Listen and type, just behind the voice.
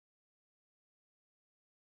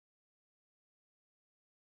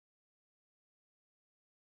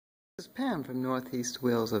Pam from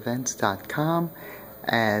NortheastWalesEvents.com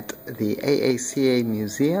at the AACA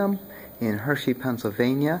Museum in Hershey,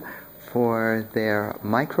 Pennsylvania for their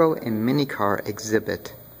micro and mini car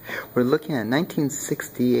exhibit. We're looking at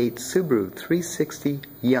 1968 Subaru 360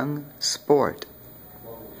 Young Sport.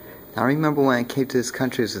 Now, I remember when I came to this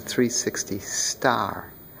country as a 360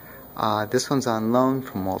 Star. This one's on loan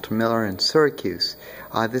from Walter Miller in Syracuse.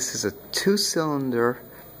 This is a two-cylinder,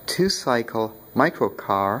 two-cycle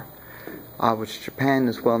microcar, which Japan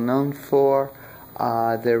is well known for.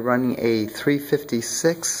 They're running a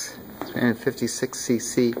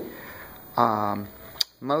 356cc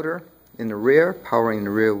motor in the rear, powering the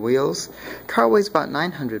rear wheels. Car weighs about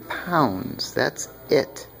 900 pounds. That's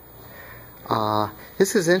it.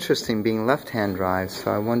 This is interesting, being left-hand drive,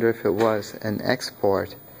 so I wonder if it was an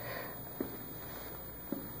export.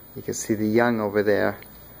 You can see the young over there.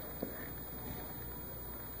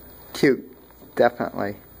 Cute,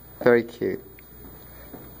 definitely. Very cute.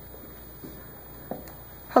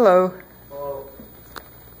 Hello. Hello.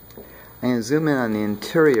 I'm going to zoom in on the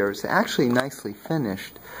interior. It's actually nicely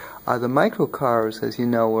finished. The microcars, as you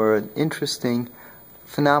know, were an interesting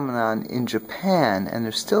phenomenon in Japan, and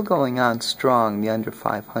they're still going on strong, the under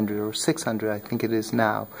 500 or 600, I think it is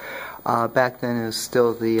now. Back then it was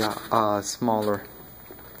still the smaller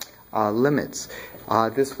limits.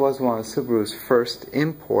 This was one of Subaru's first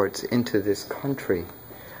imports into this country.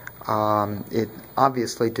 It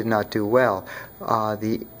obviously did not do well.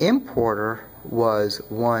 The importer was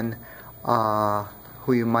one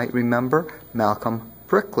who you might remember, Malcolm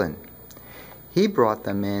Bricklin. He brought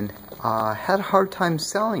them in, had a hard time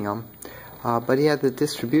selling them, but he had the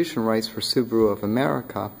distribution rights for Subaru of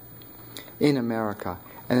America, in America.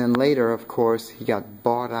 And then later, of course, he got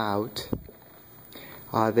bought out.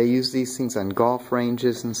 They use these things on golf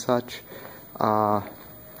ranges and such.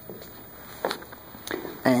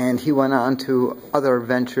 And he went on to other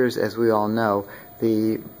ventures, as we all know,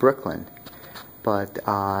 the Bricklin. But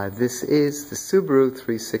this is the Subaru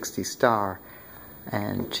 360 Star.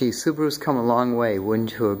 And gee, Subaru's come a long way,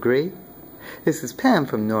 wouldn't you agree? This is Pam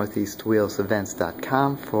from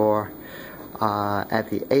NortheastWalesEvents.com for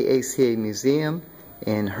at the AACA Museum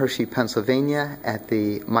in Hershey, Pennsylvania at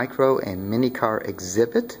the Micro and Mini Car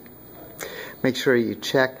exhibit. Make sure you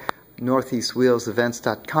check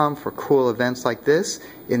NortheastWalesEvents.com for cool events like this.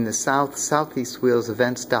 In the South,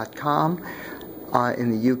 SoutheastWalesEvents.com. In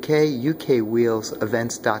the UK,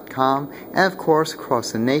 UKWalesEvents.com. And of course,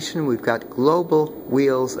 across the nation, we've got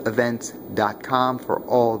GlobalWalesEvents.com for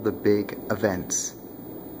all the big events.